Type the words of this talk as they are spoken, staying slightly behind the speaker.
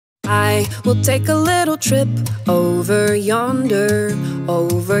I will take a little trip over yonder,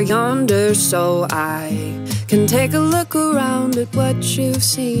 so I can take a look around at what you've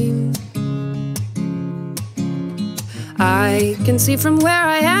seen. I can see from where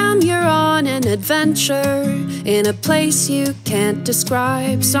I am you're on an adventure, in a place you can't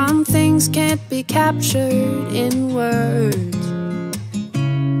describe. Some things can't be captured in words.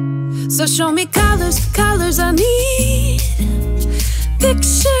 So show me colors, colors I need,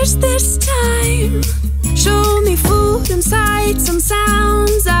 pictures this time. Show me food and sights and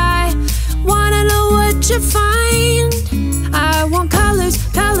sounds. I wanna know what you find. I want colors,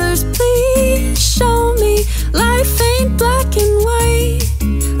 colors, please show me life ain't black and white.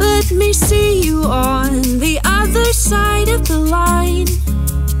 Let me see you on the other side of the line.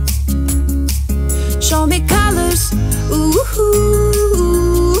 Show me colors, ooh,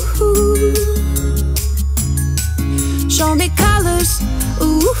 ooh, ooh. Show me colors,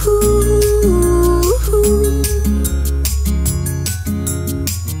 ooh, ooh, ooh.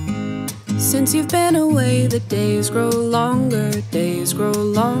 Since you've been away, the days grow longer,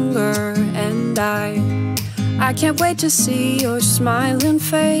 and I can't wait to see your smiling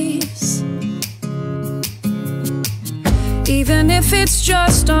face. Even if it's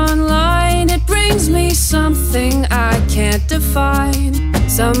just online, it brings me something I can't define.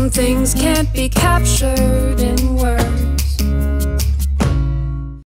 Some things can't be captured in